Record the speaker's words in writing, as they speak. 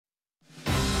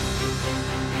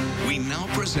now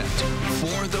present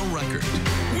For the Record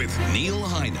with Neil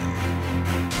Heinen.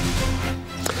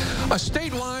 A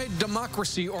statewide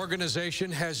democracy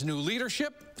organization has new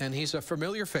leadership, and he's a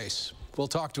familiar face. We'll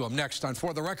talk to him next on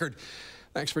For the Record.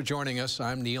 Thanks for joining us.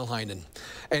 I'm Neil Heinen.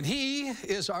 And he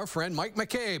is our friend Mike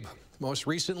McCabe. Most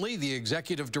recently, the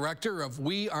executive director of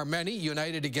We Are Many,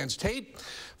 United Against Hate,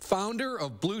 founder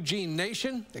of Blue Jean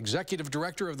Nation, executive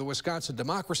director of the Wisconsin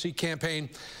Democracy Campaign,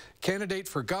 candidate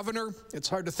for governor. It's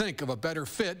hard to think of a better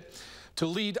fit to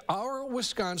lead our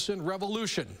Wisconsin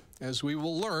revolution, as we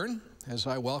will learn as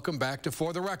I welcome back to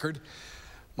For the Record,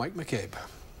 Mike McCabe.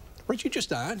 Weren't you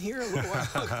just on here a little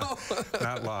while ago?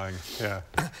 Not long, yeah.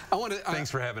 Thanks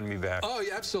for having me back. Oh,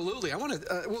 yeah, absolutely.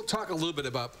 We'll talk a little bit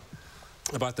about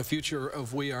the future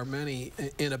of We Are Many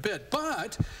in a bit,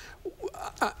 but,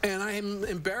 and I am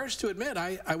embarrassed to admit,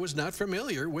 I was not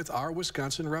familiar with our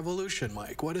Wisconsin Revolution,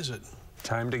 Mike. What is it?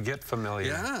 Time to get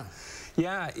familiar. Yeah.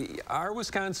 Yeah, our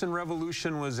Wisconsin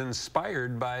Revolution was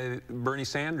inspired by Bernie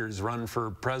Sanders' run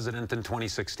for president in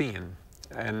 2016.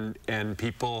 And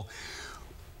people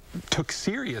took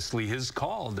seriously his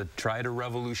call to try to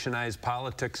revolutionize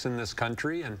politics in this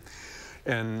country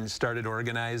and started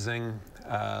organizing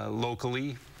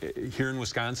locally here in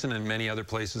Wisconsin and many other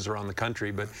places around the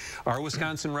country. But our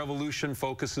Wisconsin Revolution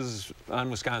focuses on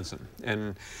Wisconsin,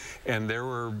 and there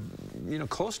were, you know,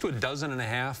 close to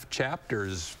 12.5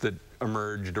 chapters that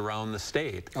emerged around the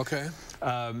state. Okay.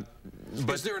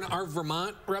 But is there an Our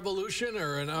Vermont Revolution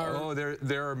or an Our? Oh,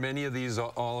 there are many of these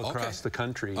all across the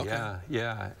country. Okay. Yeah,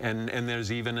 yeah, and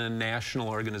there's even a national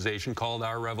organization called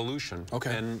Our Revolution.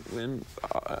 Okay. And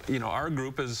you know, our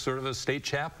group is sort of a state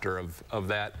chapter of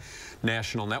that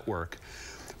national network.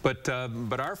 But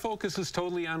our focus is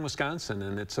totally on Wisconsin,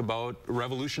 and it's about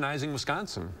revolutionizing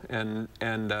Wisconsin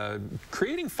and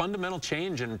creating fundamental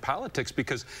change in politics,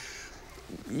 because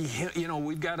you know,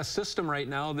 we've got a system right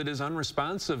now that is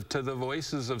unresponsive to the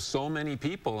voices of so many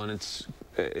people,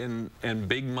 and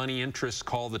big money interests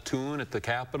call the tune at the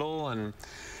Capitol and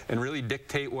really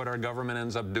dictate what our government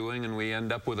ends up doing, and we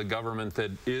end up with a government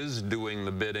that is doing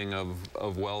the bidding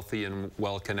of wealthy and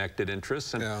well-connected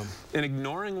interests and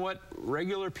ignoring what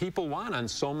regular people want on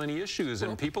so many issues.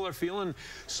 And people are feeling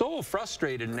so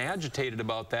frustrated and agitated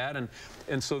about that,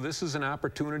 and so this is an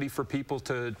opportunity for people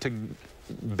to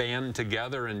band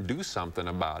together and do something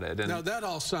about it. And now that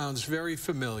all sounds very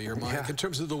familiar, Mike, in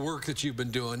terms of the work that you've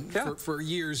been doing for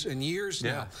years and years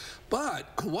now. But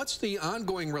what's the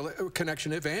ongoing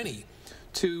connection, if any,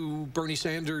 to Bernie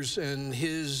Sanders and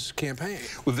his campaign?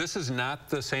 Well, this is not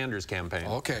the Sanders campaign.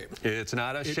 Okay. It's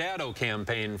not a shadow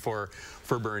campaign for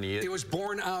Bernie. It was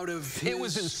born out of his... It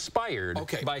was inspired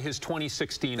by his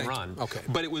 2016 run. Okay.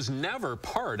 But it was never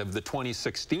part of the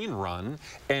 2016 run,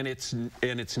 and it's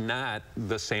not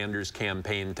the Sanders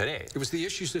campaign today. It was the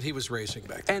issues that he was raising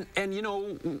back then. And you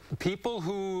know, people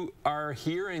who are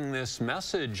hearing this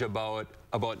message about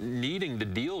needing to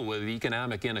deal with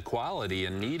economic inequality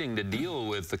and needing to deal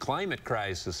with the climate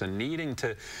crisis and needing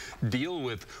to deal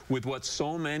with what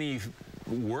so many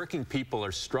working people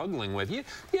are struggling with. You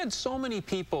had so many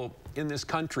people in this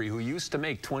country who used to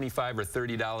make $25 or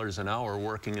 $30 an hour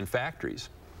working in factories.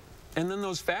 And then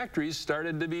those factories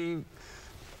started to be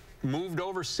moved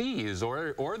overseas,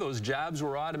 or those jobs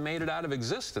were automated out of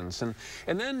existence. And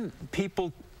then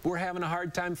people were having a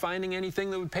hard time finding anything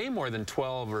that would pay more than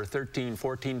 $12 or $13,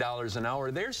 $14 an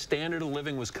hour. Their standard of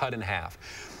living was cut in half,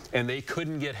 and they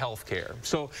couldn't get health care.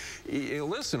 So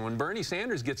listen, when Bernie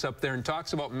Sanders gets up there and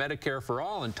talks about Medicare for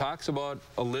all and talks about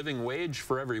a living wage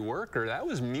for every worker, that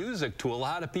was music to a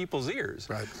lot of people's ears.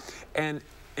 Right. And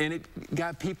it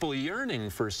got people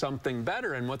yearning for something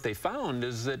better, and what they found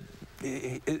is that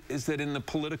in the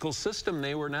political system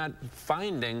they were not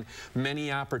finding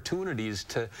many opportunities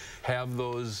to have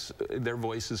their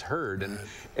voices heard.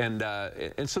 And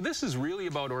so this is really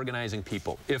about organizing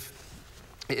people.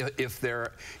 If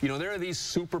there, you know, there are these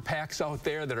super PACs out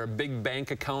there that are big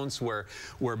bank accounts where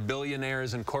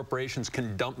billionaires and corporations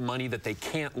can dump money that they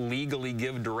can't legally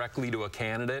give directly to a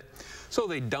candidate. So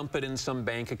they dump it in some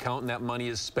bank account, and that money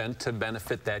is spent to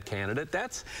benefit that candidate.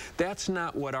 That's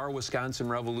not what our Wisconsin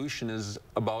Revolution is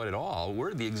about at all.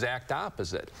 We're the exact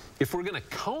opposite. If we're going to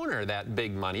counter that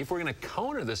big money, if we're going to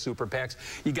counter the super PACs,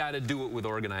 you got to do it with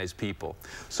organized people.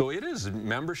 So it is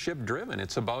membership driven.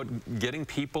 It's about getting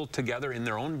people together in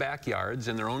their own backyards,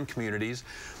 in their own communities,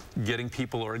 getting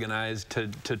people organized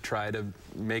to try to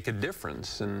make a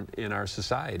difference in our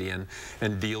society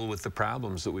and deal with the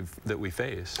problems that we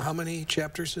face. How many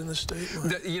chapters in the state?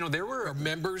 There were or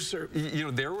members. Or?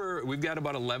 We've got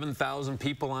about 11,000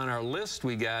 people on our list.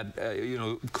 We got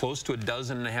close to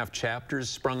 12.5 chapters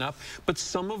sprung up, but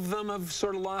some of them have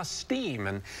sort of lost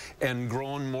steam and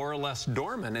grown more or less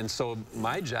dormant. And so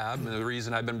my job, and the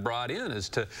reason I've been brought in, is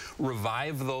to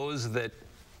revive those that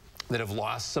have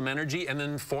lost some energy and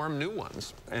then form new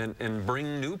ones and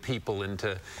bring new people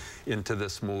into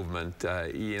this movement.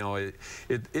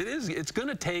 It's going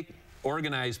to take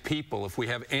organized people if we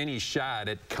have any shot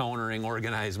at countering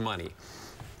organized money.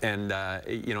 And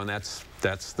and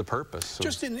that's the purpose. So.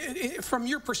 Just from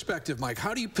your perspective, Mike,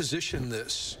 how do you position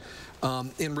this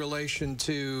in relation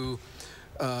to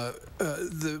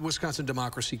the Wisconsin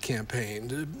Democracy Campaign,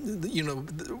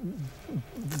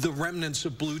 the remnants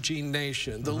of Blue Jean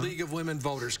Nation, the League of Women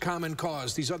Voters, Common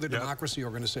Cause, these other democracy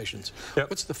organizations?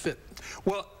 What's the fit?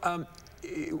 Well,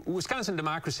 Wisconsin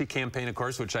Democracy Campaign, of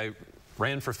course, which I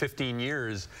ran for 15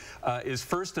 years, is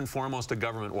first and foremost a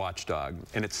government watchdog,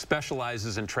 and it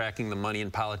specializes in tracking the money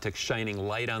in politics, shining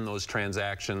light on those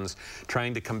transactions,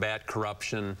 trying to combat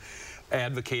corruption,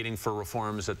 advocating for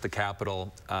reforms at the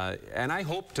Capitol, and I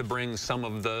hope to bring some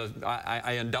of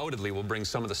I undoubtedly will bring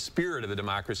some of the spirit of the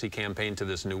Democracy Campaign to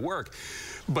this new work.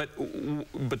 But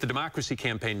the Democracy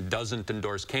Campaign doesn't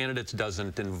endorse candidates,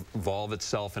 doesn't involve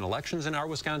itself in elections, and our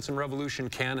Wisconsin Revolution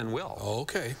can and will.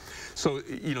 Okay. So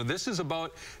this is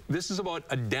about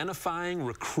identifying,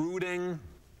 recruiting,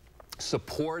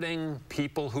 supporting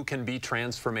people who can be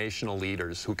transformational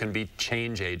leaders, who can be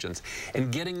change agents,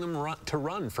 and getting them to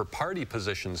run for party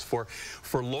positions, for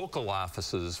local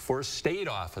offices, for state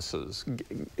offices.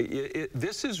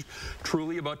 This is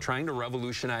truly about trying to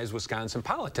revolutionize Wisconsin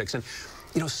politics. And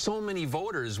so many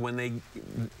voters, when it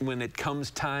comes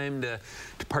time to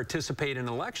participate in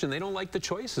an election, they don't like the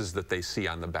choices that they see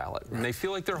on the ballot. And they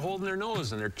feel like they're holding their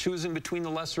nose and they're choosing between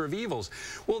the lesser of evils.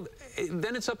 Well,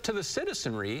 then it's up to the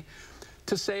citizenry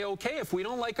to say, okay, if we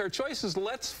don't like our choices,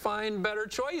 let's find better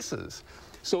choices.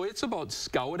 So it's about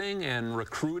scouting and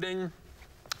recruiting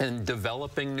and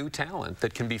developing new talent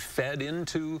that can be fed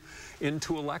into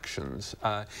elections.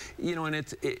 And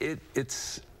it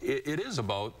is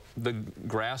about the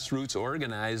grassroots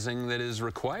organizing that is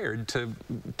required to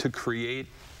create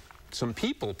some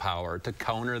people power to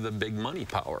counter the big money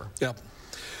power. Yep.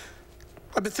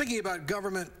 I've been thinking about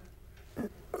government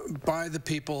by the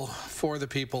people, for the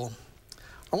people.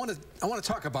 I want to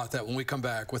talk about that when we come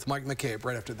back with Mike McCabe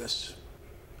right after this.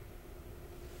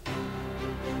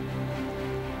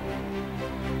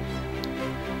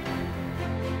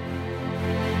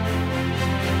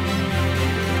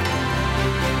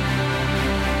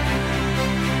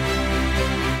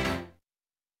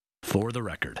 For the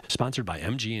Record, sponsored by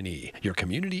MG&E, your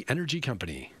community energy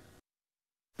company.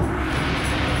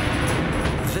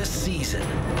 This season,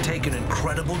 take an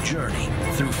incredible journey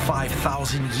through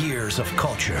 5,000 years of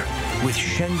culture with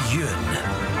Shen Yun.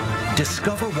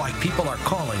 Discover why people are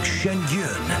calling Shen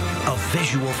Yun a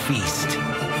visual feast,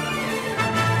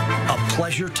 a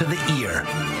pleasure to the ear,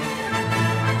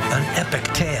 an epic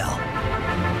tale,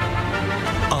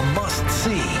 a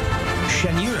must-see.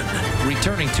 Shen Yun,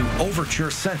 returning to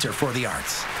Overture Center for the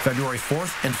Arts, February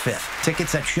 4th and 5th.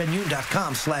 Tickets at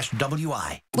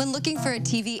shenyun.com/WI. When looking for a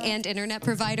TV and internet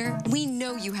provider, we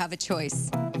know you have a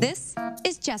choice. This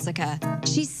is Jessica.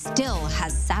 She still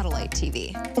has satellite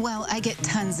TV. Well, I get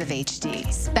tons of HD.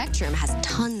 Spectrum has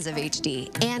tons of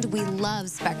HD, and we love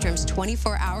Spectrum's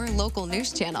 24-hour local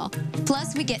news channel.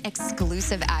 Plus, we get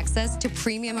exclusive access to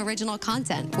premium original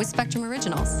content with Spectrum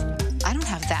Originals. I don't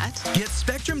have that. Get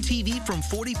Spectrum TV from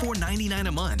 $44.99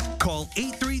 a month. Call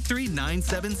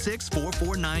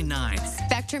 833-976-4499.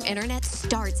 Spectrum Internet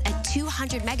starts at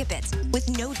 200 megabits with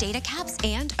no data caps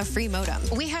and a free modem.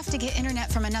 We have to get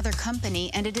internet from another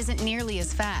company, and it isn't nearly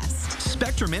as fast.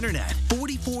 Spectrum Internet,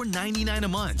 $44.99 a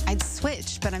month. I'd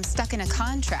switch, but I'm stuck in a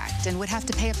contract and would have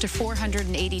to pay up to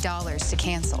 $480 to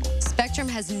cancel. Spectrum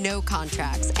has no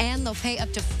contracts, and they'll pay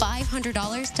up to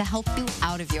 $500 to help you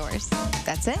out of yours.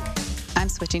 That's it. I'm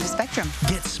switching to Spectrum.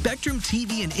 Get Spectrum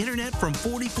TV and internet from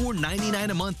 $44.99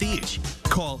 a month each.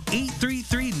 Call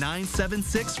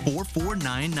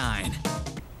 833-976-4499.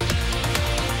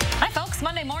 Hi, folks.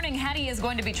 Monday morning, Hattie is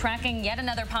going to be tracking yet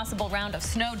another possible round of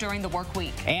snow during the work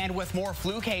week. And with more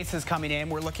flu cases coming in,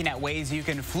 we're looking at ways you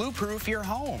can flu-proof your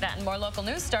home. That and more local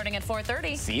news starting at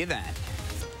 4:30. See you then.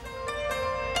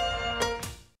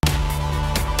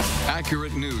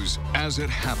 Accurate news as it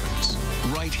happens,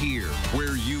 right here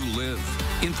where you live.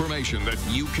 Information that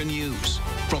you can use.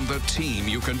 from the team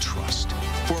you can trust.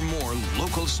 For more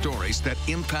local stories that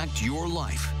impact your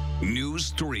life,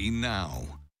 News 3 Now.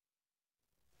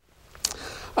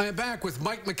 I am back with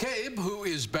Mike McCabe, who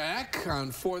is back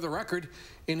on For the Record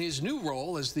in his new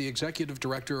role as the executive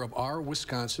director of Our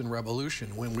Wisconsin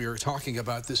Revolution, when we were talking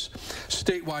about this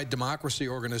statewide democracy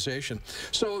organization.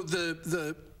 So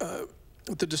the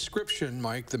description,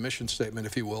 Mike, the mission statement,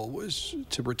 if you will, was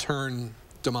to return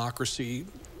democracy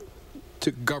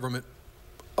to government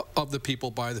of the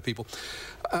people, by the people.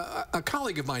 A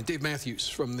colleague of mine, Dave Matthews,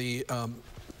 from the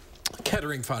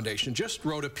Kettering Foundation, just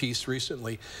wrote a piece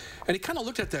recently, and he kind of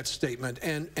looked at that statement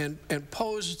and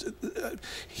posed,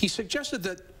 he suggested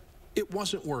that it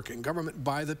wasn't working. Government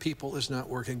by the people is not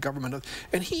working. Government of,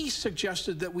 and he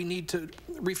suggested that we need to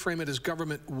reframe it as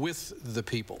government with the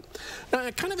people. Now,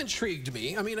 it kind of intrigued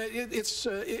me. I mean, it's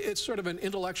sort of an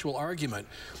intellectual argument,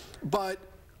 but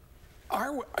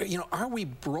are we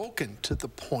broken to the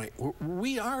point where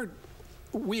we are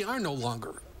no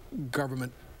longer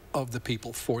government of the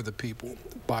people, for the people,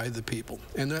 by the people,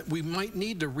 and that we might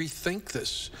need to rethink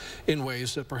this in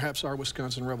ways that perhaps Our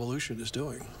Wisconsin Revolution is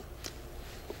doing.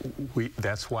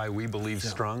 That's why we believe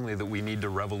strongly that we need to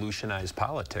revolutionize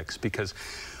politics, because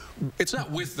it's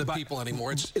not with the people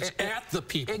anymore. It's at the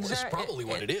people. It's probably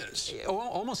what it is.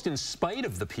 Almost in spite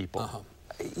of the people.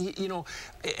 You know,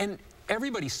 and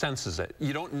everybody senses it.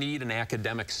 You don't need an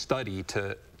academic study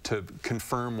to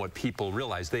confirm what people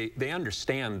realize. They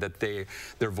understand that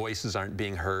their voices aren't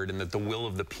being heard, and that the will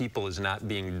of the people is not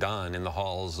being done in the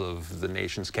halls of the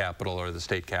nation's capital or the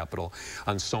state capital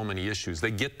on so many issues.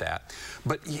 They get that.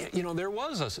 But, you know, there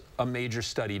was a major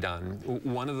study done.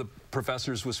 One of the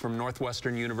professors was from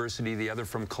Northwestern University, the other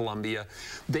from Columbia.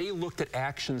 They looked at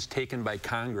actions taken by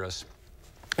Congress,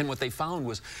 and what they found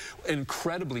was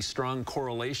incredibly strong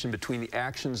correlation between the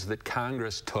actions that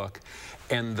Congress took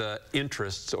and the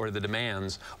interests or the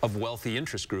demands of wealthy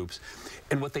interest groups.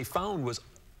 And what they found was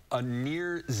a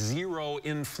near zero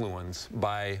influence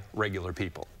by regular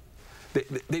people.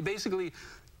 They basically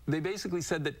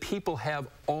said that people have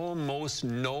almost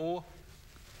no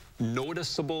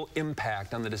noticeable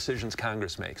impact on the decisions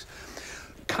Congress makes.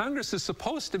 Congress is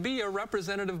supposed to be a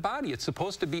representative body. It's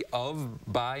supposed to be of,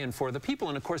 by, and for the people.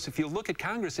 And of course, if you look at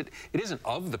Congress, it isn't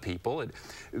of the people.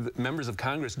 Members of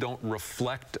Congress don't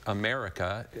reflect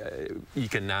America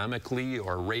economically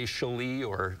or racially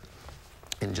or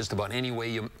in just about any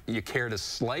way you care to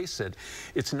slice it.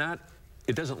 It's not.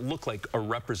 It doesn't look like a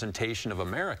representation of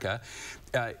America.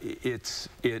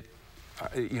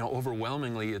 You know,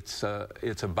 overwhelmingly, it's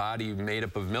a body made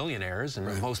up of millionaires,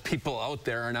 and most people out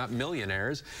there are not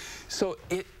millionaires. So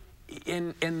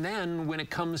and then when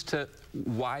it comes to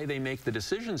why they make the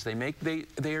decisions they make,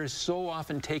 they are so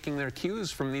often taking their cues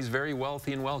from these very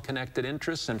wealthy and well-connected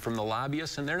interests and from the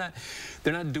lobbyists, and they're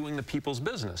not doing the people's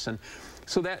business. And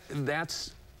so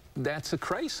that's a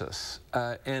crisis,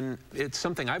 and it's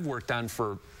something I've worked on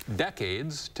for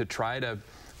decades to try to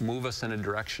move us in a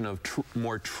direction of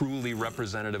more truly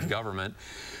representative government.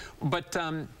 But,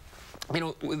 you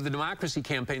know, the democracy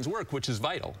campaigns work, which is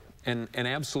vital and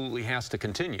absolutely has to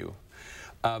continue.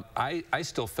 I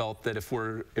still felt that if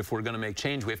we're going to make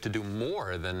change, we have to do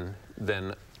more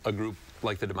than a group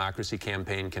like the Democracy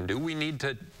Campaign can do. We need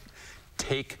to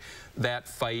take that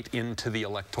fight into the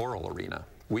electoral arena.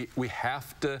 We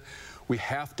have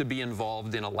to be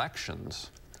involved in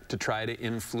elections to try to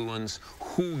influence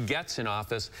who gets in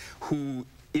office, who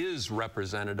is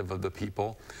representative of the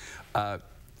people,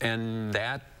 and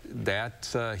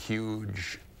that's a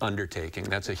huge undertaking.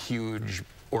 That's a huge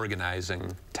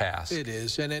organizing task. It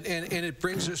is, and it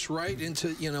brings us right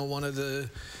into, you know, one of the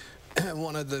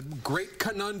great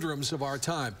conundrums of our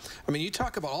time. I mean, you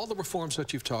talk about all the reforms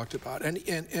that you've talked about, and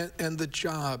the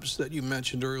jobs that you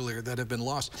mentioned earlier that have been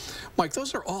lost. Mike,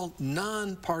 those are all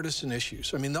nonpartisan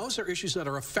issues. I mean, those are issues that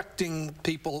are affecting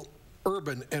people,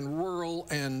 urban and rural,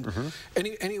 and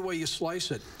any way you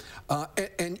slice it.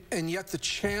 And yet the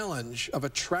challenge of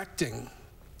attracting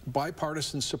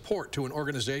bipartisan support to an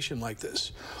organization like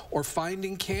this, or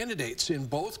finding candidates in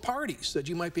both parties that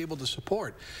you might be able to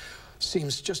support,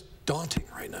 seems just daunting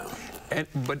right now.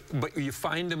 But you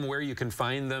find them where you can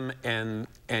find them, and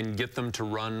get them to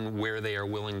run where they are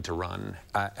willing to run.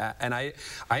 And I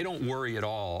don't worry at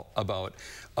all about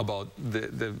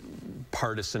the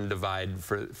partisan divide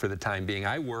for the time being.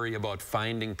 I worry about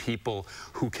finding people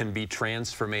who can be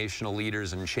transformational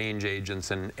leaders and change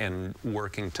agents and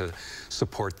working to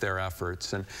support their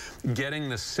efforts and getting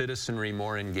the citizenry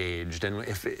more engaged. And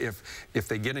if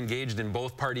they get engaged in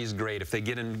both parties, great. If they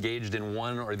get engaged in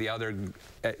one or the other,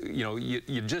 you know,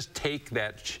 you just take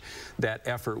that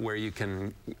effort where you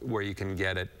can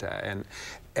get it.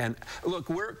 And look,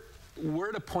 we're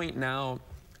at a point now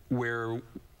where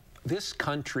this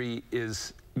country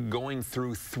is going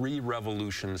through 3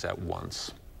 revolutions at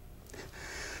once.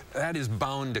 That is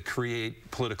bound to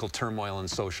create political turmoil and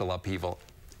social upheaval.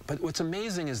 But what's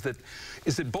amazing is that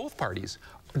both parties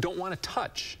don't want to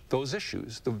touch those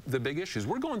issues, the big issues.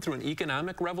 We're going through an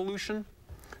economic revolution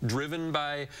driven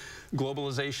by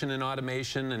globalization and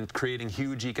automation and creating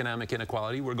huge economic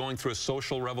inequality. We're going through a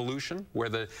social revolution where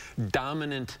the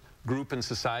dominant group in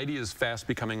society is fast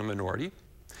becoming a minority.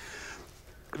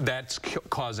 That's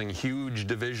causing huge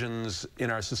divisions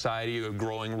in our society, a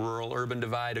growing rural-urban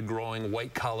divide, a growing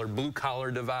white-collar,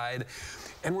 blue-collar divide.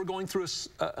 And we're going through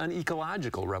an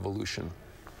ecological revolution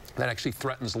that actually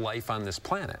threatens life on this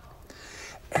planet.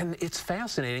 And it's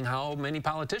fascinating how many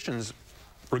politicians,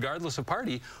 regardless of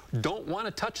party, don't want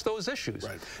to touch those issues.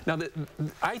 Right. Now,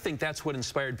 I think that's what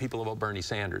inspired people about Bernie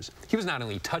Sanders. He was not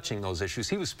only touching those issues,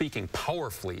 he was speaking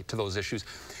powerfully to those issues.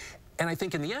 And I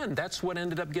think in the end, that's what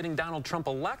ended up getting Donald Trump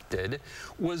elected,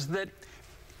 was that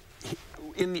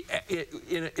in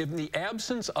the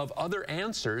absence of other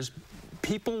answers,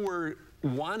 people were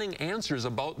wanting answers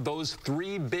about those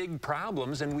 3 big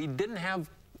problems, and we didn't have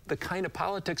the kind of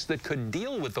politics that could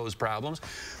deal with those problems.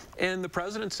 And the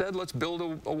president said, let's build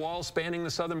a wall spanning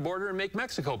the southern border and make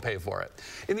Mexico pay for it.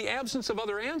 In the absence of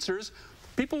other answers,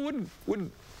 people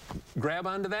would grab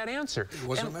onto that answer. It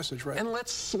was a message, right? And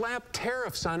let's slap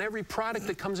tariffs on every product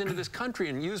that comes into this country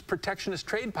and use protectionist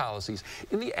trade policies.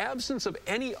 In the absence of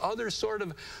any other sort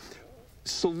of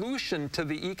solution to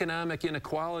the economic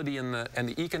inequality and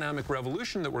the economic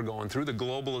revolution that we're going through, the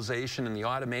globalization and the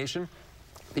automation,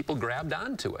 people grabbed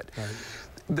onto it. Right.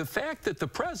 The fact that the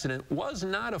president was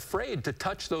not afraid to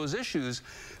touch those issues,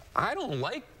 I don't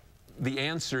like the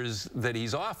answers that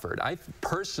he's offered. I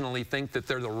personally think that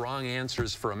they're the wrong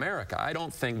answers for America. I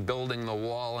don't think building the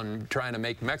wall and trying to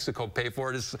make Mexico pay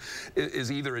for it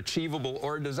is either achievable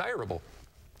or desirable.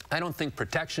 I don't think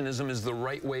protectionism is the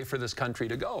right way for this country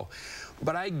to go.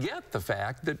 But I get the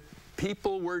fact that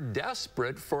people were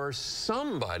desperate for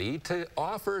somebody to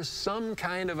offer some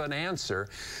kind of an answer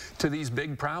to these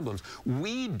big problems.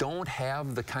 We don't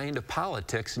have the kind of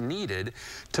politics needed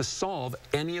to solve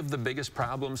any of the biggest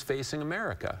problems facing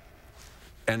America.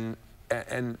 And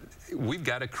we've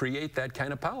got to create that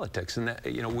kind of politics. And that,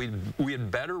 you know, we had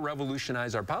better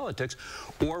revolutionize our politics,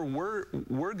 or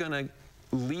we're going to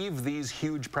leave these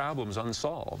huge problems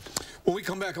unsolved. When we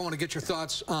come back, I want to get your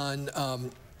thoughts on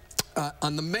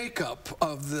the makeup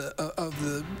of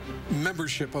the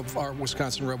membership of our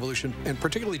Wisconsin Revolution, and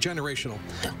particularly generational,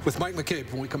 with Mike McCabe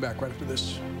when we come back right after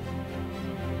this.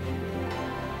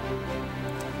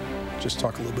 Just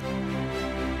talk a little bit.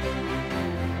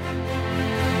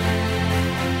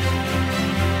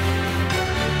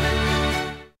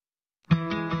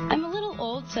 I'm a little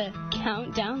old to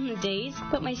count down the days,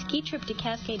 but my ski trip to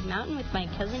Cascade Mountain with my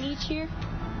cousin each year,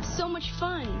 so much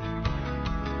fun.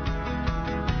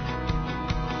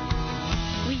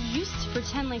 We used to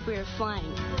pretend like we were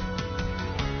flying.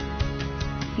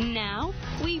 Now,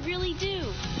 we really do.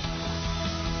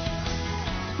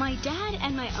 My dad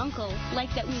and my uncle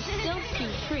like that we still ski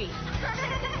free.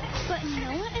 But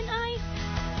Noah and I,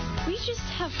 we just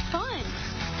have fun.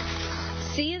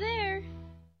 See you there.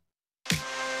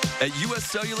 At U.S.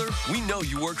 Cellular, we know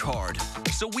you work hard.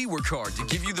 So we work hard to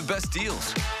give you the best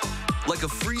deals. Like a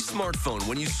free smartphone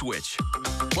when you switch.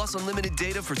 Plus unlimited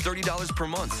data for $30 per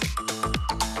month.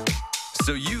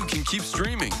 So you can keep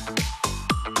streaming,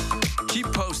 keep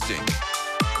posting,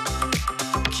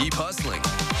 keep hustling,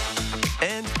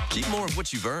 and keep more of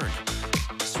what you've earned.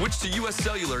 Switch to U.S.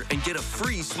 Cellular and get a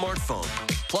free smartphone,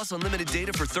 plus unlimited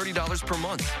data for $30 per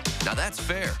month. Now that's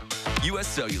fair. U.S.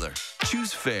 Cellular.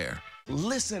 Choose fair.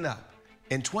 Listen up.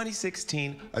 In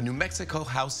 2016, a New Mexico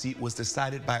House seat was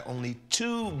decided by only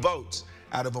 2 votes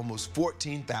out of almost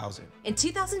 14,000. In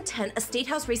 2010, a state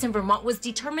house race in Vermont was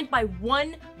determined by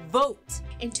 1 vote.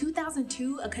 In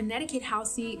 2002, a Connecticut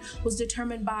House seat was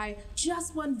determined by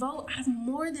just 1 vote out of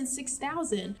more than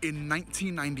 6,000. In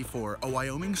 1994, a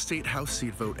Wyoming state house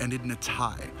seat vote ended in a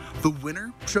tie. The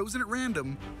winner, chosen at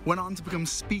random, went on to become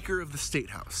Speaker of the State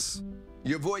House.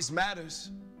 Your voice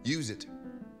matters. Use it.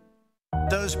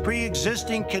 those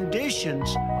pre-existing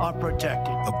conditions are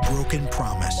protected. A broken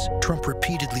promise. Trump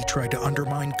repeatedly tried to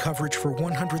undermine coverage for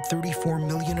 134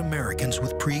 million Americans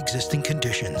with pre-existing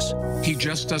conditions. He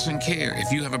just doesn't care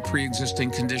if you have a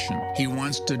pre-existing condition. He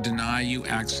wants to deny you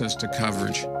access to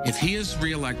coverage. If he is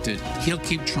reelected, he'll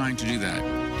keep trying to do that.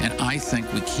 And I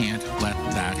think we can't let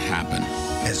that happen.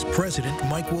 As president,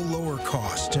 Mike will lower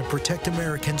costs and protect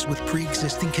Americans with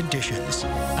pre-existing conditions.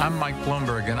 I'm Mike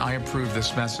Bloomberg, and I approve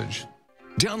this message.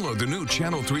 Download the new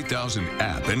Channel 3000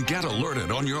 app and get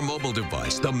alerted on your mobile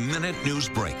device the minute news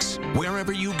breaks.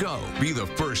 Wherever you go, be the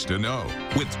first to know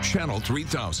with Channel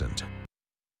 3000.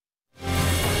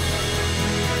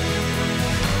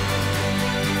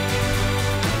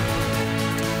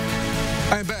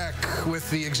 I'm back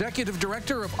with the executive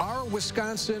director of Our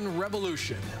Wisconsin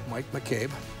Revolution, Mike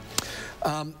McCabe.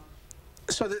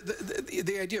 So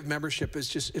the idea of membership is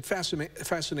just, it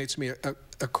fascinates me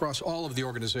across all of the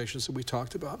organizations that we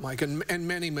talked about, Mike, and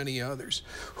many, many others.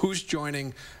 Who's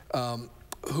joining?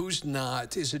 Who's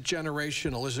not? Is it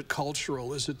generational? Is it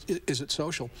cultural? Is it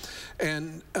social?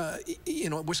 And you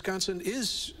know, Wisconsin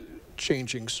is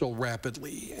changing so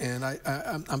rapidly, and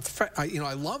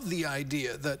I love the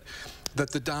idea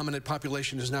that the dominant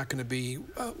population is not going to be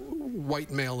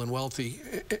white, male, and wealthy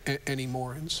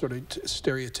anymore, and sort of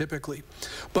stereotypically.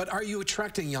 But are you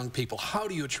attracting young people? How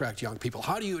do you attract young people?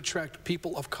 How do you attract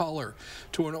people of color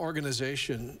to an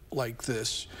organization like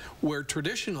this, where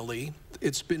traditionally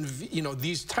it's been, you know,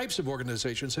 these types of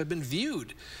organizations have been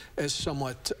viewed as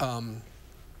somewhat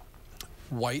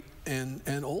white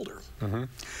and older? Mm-hmm.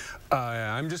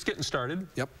 I'm just getting started.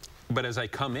 Yep. But as I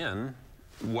come in,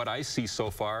 what I see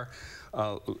so far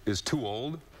is too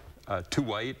old, too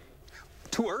white,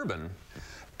 too urban,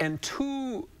 and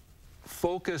too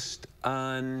focused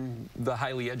on the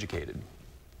highly educated,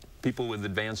 people with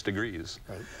advanced degrees.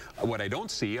 Right. What I don't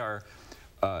see are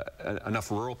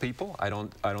enough rural people. I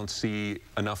don't see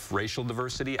enough racial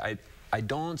diversity. I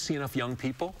don't see enough young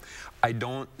people. I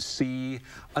don't see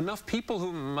enough people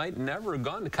who might never have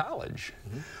gone to college.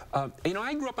 Mm-hmm. You know,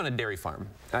 I grew up on a dairy farm,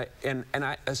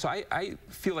 so I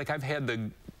feel like I've had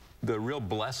the real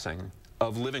blessing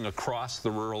of living across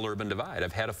the rural-urban divide.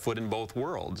 I've had a foot in both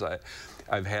worlds.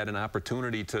 I've had an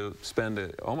opportunity to spend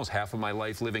almost half of my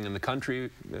life living in the country,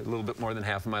 a little bit more than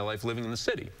half of my life living in the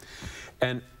city,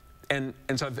 and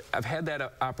so I've had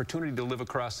that opportunity to live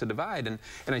across the divide, and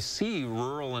I see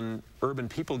rural and urban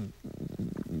people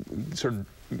sort of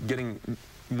getting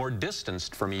more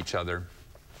distanced from each other,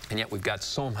 and yet we've got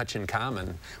so much in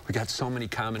common. We've got so many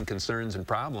common concerns and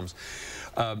problems.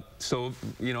 So,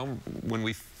 you know, when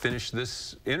we finish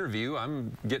this interview,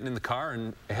 I'm getting in the car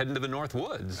and heading to the North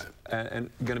Woods, and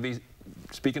going to be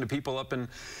speaking to people up in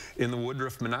the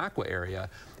Woodruff-Minocqua area,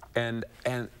 and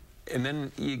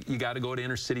then you got to go to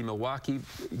inner city Milwaukee.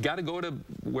 You got to go to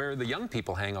where the young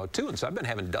people hang out too. And so I've been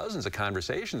having dozens of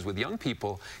conversations with young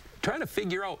people, trying to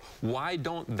figure out why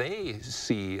don't they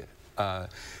see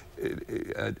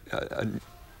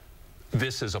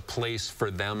this as a place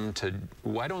for them to,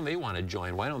 why don't they want to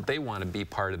join? Why don't they want to be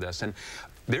part of this? And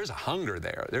there's a hunger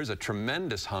there. There's a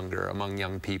tremendous hunger among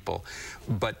young people,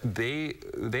 but they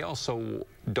also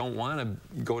don't want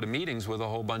to go to meetings with a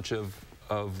whole bunch of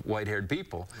white-haired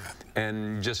people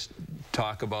and just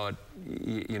talk about,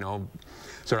 you know,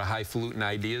 sort of highfalutin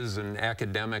ideas and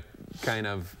academic kind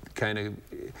of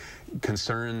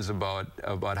concerns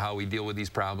about how we deal with these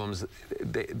problems.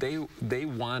 They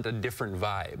want a different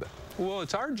vibe. Well,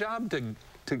 it's our job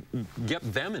to get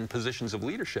them in positions of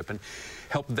leadership and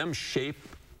help them shape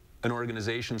an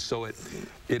organization so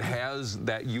it has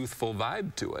that youthful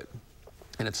vibe to it.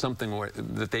 And it's something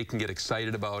that they can get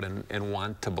excited about and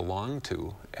want to belong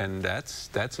to. And that's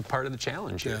a part of the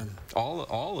challenge here. Yeah.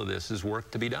 All of this is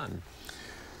work to be done.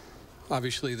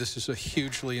 Obviously, this is a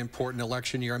hugely important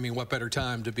election year. I mean, what better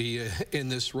time to be in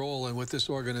this role and with this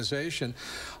organization?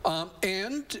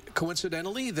 And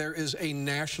coincidentally, there is a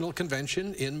national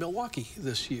convention in Milwaukee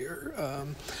this year.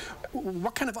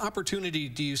 What kind of opportunity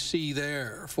do you see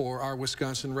there for Our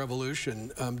Wisconsin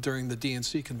Revolution during the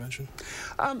DNC convention?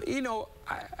 You know,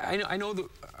 I know that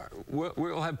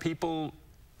we'll have people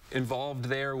involved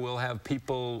there. We'll have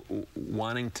people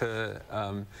wanting to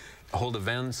hold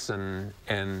events and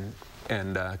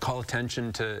call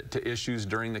attention to issues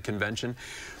during the convention.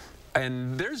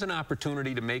 And there's an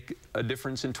opportunity to make a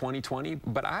difference in 2020,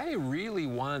 but I really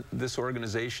want this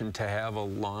organization to have a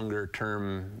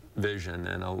longer-term vision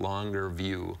and a longer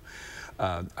view.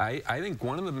 I think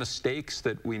one of the mistakes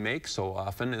that we make so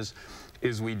often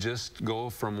is we just go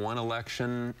from one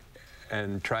election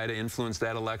and try to influence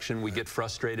that election. We get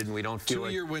frustrated and we don't feel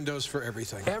like 2-year windows for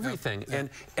everything. Everything.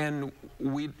 Yep.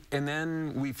 And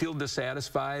then we feel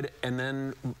dissatisfied, and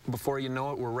then before you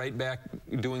know it, we're right back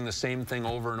doing the same thing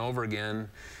over and over again.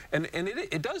 And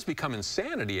it does become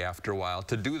insanity after a while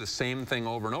to do the same thing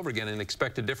over and over again and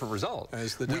expect a different result.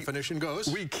 As the definition goes.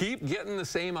 We keep getting the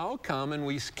same outcome, and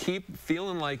we keep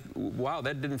feeling like, wow,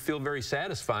 that didn't feel very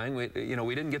satisfying. We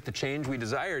didn't get the change we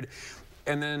desired.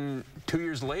 And then 2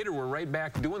 years later, we're right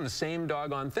back doing the same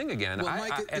doggone thing again. Well,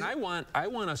 Mike, I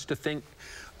want us to think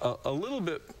a little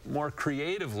bit more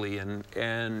creatively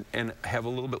and have a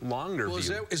little bit longer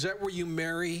view. Is that where you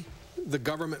marry the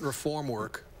government reform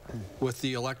work with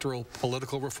the electoral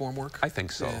political reform work? I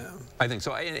think so. Yeah. I think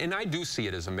so. And I do see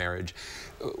it as a marriage.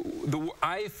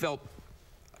 I felt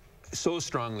so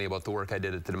strongly about the work I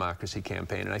did at the Democracy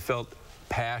Campaign, and I felt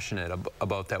passionate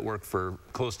about that work for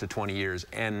close to 20 years,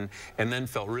 and then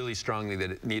felt really strongly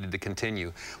that it needed to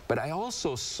continue. But I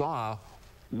also saw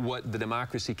what the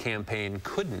Democracy Campaign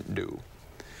couldn't do.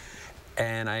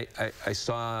 And I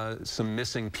saw some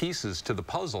missing pieces to the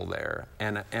puzzle there.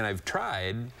 And I've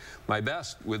tried my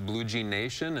best with Blue Jean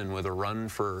Nation and with a run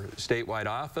for statewide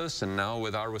office, and now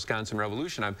with our Wisconsin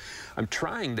Revolution. I'm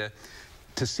trying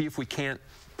to see if we can't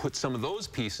put some of those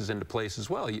pieces into place as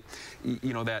well. You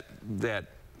know, that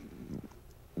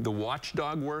the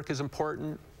watchdog work is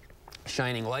important.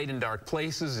 Shining light in dark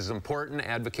places is important.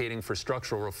 Advocating for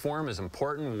structural reform is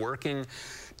important. Working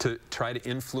to try to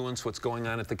influence what's going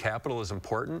on at the Capitol is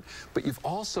important. But you've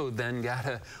also then got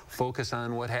to focus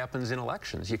on what happens in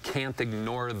elections. You can't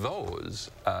ignore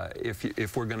those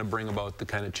if we're going to bring about the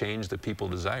kind of change that people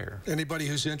desire. Anybody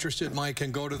who's interested, Mike,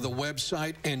 can go to the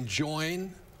website and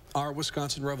join our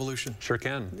Wisconsin Revolution. Sure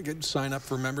can. You can sign up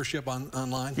for membership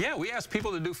online. Yeah, we ask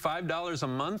people to do $5 a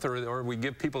month, or we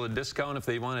give people a discount if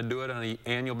they want to do it on an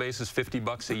annual basis,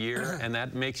 $50 a year, and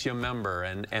that makes you a member.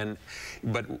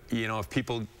 But you know, if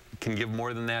people can give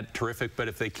more than that, terrific. But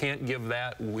if they can't give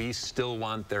that, we still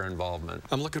want their involvement.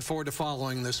 I'm looking forward to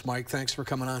following this, Mike. Thanks for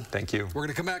coming on. Thank you. We're going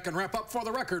to come back and wrap up For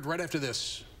the Record right after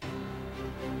this.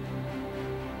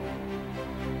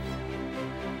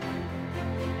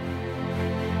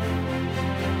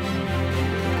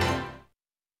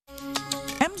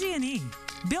 MGE,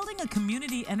 building a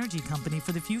community energy company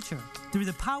for the future through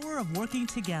the power of working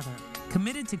together,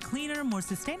 committed to cleaner, more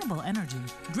sustainable energy,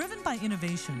 driven by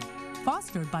innovation,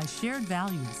 fostered by shared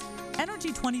values.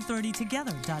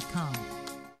 Energy2030together.com.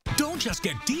 Don't just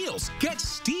get deals, get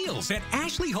steals at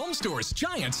Ashley Home Store's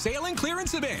giant sale and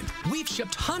clearance event. We've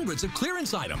shipped hundreds of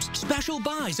clearance items, special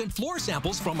buys, and floor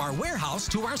samples from our warehouse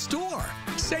to our store.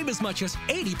 Save as much as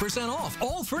 80% off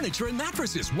all furniture and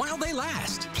mattresses while they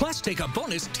last. Plus, take a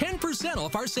bonus 10%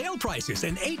 off our sale prices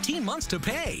and 18 months to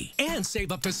pay. And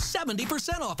save up to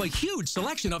 70% off a huge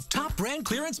selection of top brand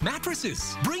clearance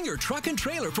mattresses. Bring your truck and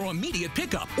trailer for immediate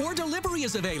pickup, or delivery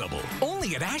is available.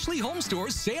 Only at Ashley Home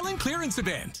Store's sale and clearance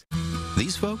event.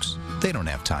 These folks, they don't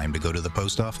have time to go to the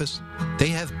post office. They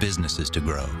have businesses to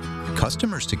grow,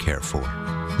 customers to care for,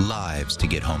 lives to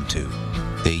get home to.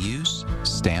 They use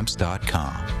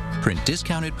Stamps.com. Print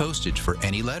discounted postage for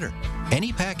any letter,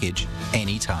 any package,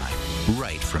 anytime,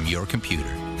 right from your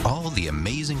computer. All the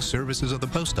amazing services of the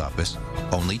post office,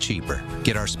 only cheaper.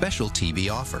 Get our special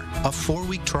TV offer, a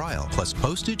 4-week trial plus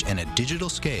postage and a digital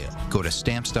scale. Go to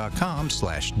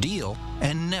Stamps.com/deal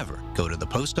and never go to the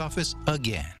post office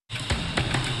again.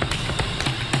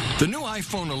 The new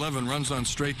iPhone 11 runs on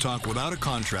Straight Talk without a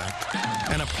contract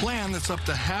and a plan that's up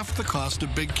to half the cost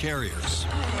of big carriers.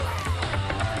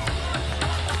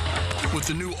 With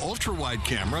the new ultra-wide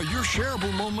camera, your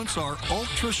shareable moments are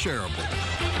ultra-shareable.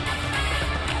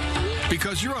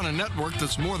 Because you're on a network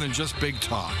that's more than just big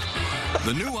talk.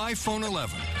 The new iPhone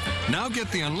 11. Now get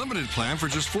the unlimited plan for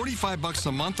just $45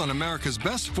 a month on America's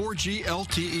best 4G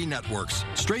LTE networks.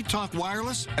 Straight Talk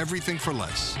Wireless, everything for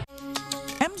less.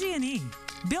 MGE,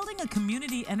 building a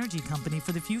community energy company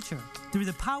for the future through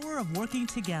the power of working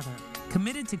together,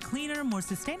 committed to cleaner, more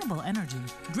sustainable energy,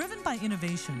 driven by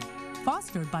innovation,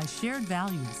 fostered by shared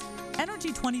values.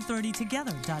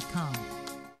 Energy2030together.com.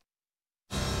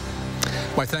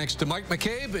 My thanks to Mike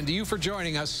McCabe and to you for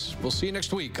joining us. We'll see you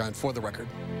next week on For the Record.